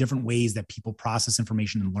basically different ways that people process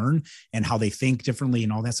information and learn, and how they think differently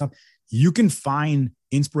and all that stuff. You can find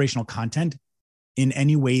inspirational content in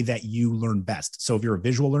any way that you learn best. So if you're a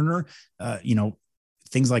visual learner,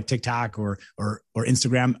 things like TikTok or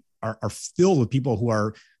Instagram are filled with people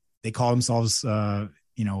who they call themselves,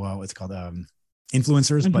 what's it called?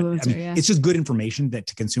 Influencers, but I mean, It's just good information that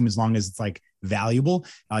to consume as long as it's valuable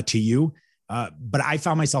to you. But I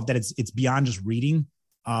found myself that it's beyond just reading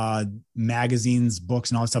magazines, books,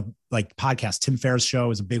 and all that stuff. Like podcasts. Tim Ferriss'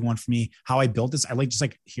 show is a big one for me. How I built this, I like just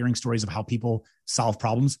hearing stories of how people solve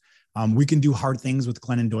problems. We Can Do Hard Things with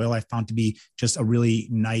Glennon Doyle, I found to be just a really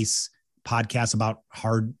nice podcast about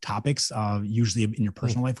hard topics, usually in your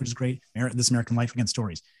personal life, which is great. This American Life Against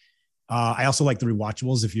Stories. I also like the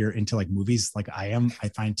rewatchables. If you're into movies like I am, I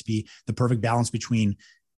find it to be the perfect balance between,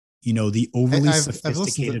 the overly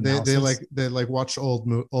sophisticated they watch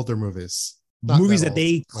older movies. Movies that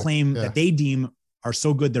they claim that they deem are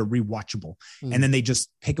so good they're rewatchable. And then they just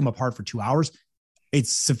pick them apart for 2 hours.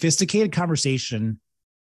 It's sophisticated conversation,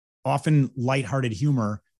 often lighthearted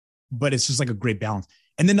humor, but it's just a great balance.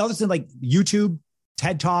 And then other things like YouTube,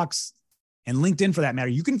 TED Talks, and LinkedIn for that matter,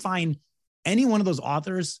 you can find any one of those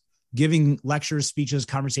authors giving lectures, speeches,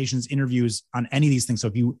 conversations, interviews on any of these things. So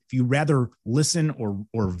if you rather listen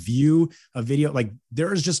or view a video,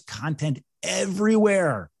 there is just content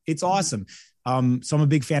everywhere. It's awesome. So I'm a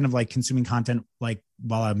big fan of consuming content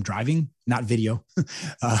while I'm driving, not video,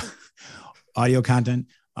 audio content.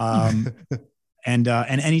 And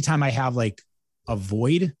anytime I have a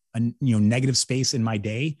void, a negative space in my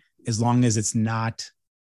day, as long as it's not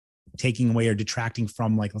taking away or detracting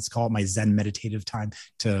from let's call it my Zen meditative time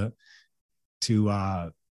to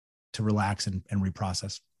relax and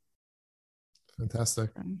reprocess.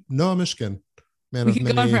 Fantastic. Noah Mishkin, man we of can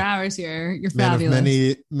many, go on for hours here. You're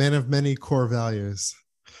fabulous. Man of many core values.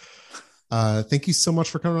 Thank you so much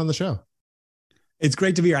for coming on the show. It's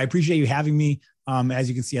great to be here. I appreciate you having me. As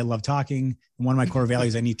you can see, I love talking. And one of my core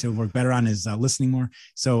values I need to work better on is listening more.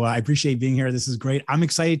 So I appreciate being here. This is great. I'm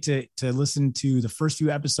excited to listen to the first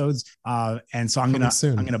few episodes. And so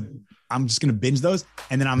I'm just gonna binge those,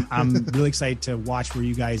 and then I'm really excited to watch where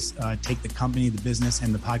you guys take the company, the business,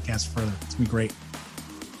 and the podcast further. It's gonna be great.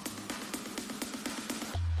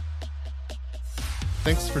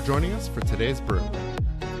 Thanks for joining us for today's brew.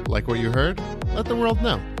 Like what you heard? Let the world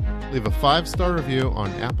know. Leave a 5-star review on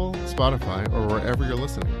Apple, Spotify, or wherever you're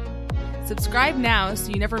listening. Subscribe now so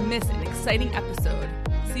you never miss an exciting episode.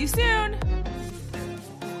 See you soon!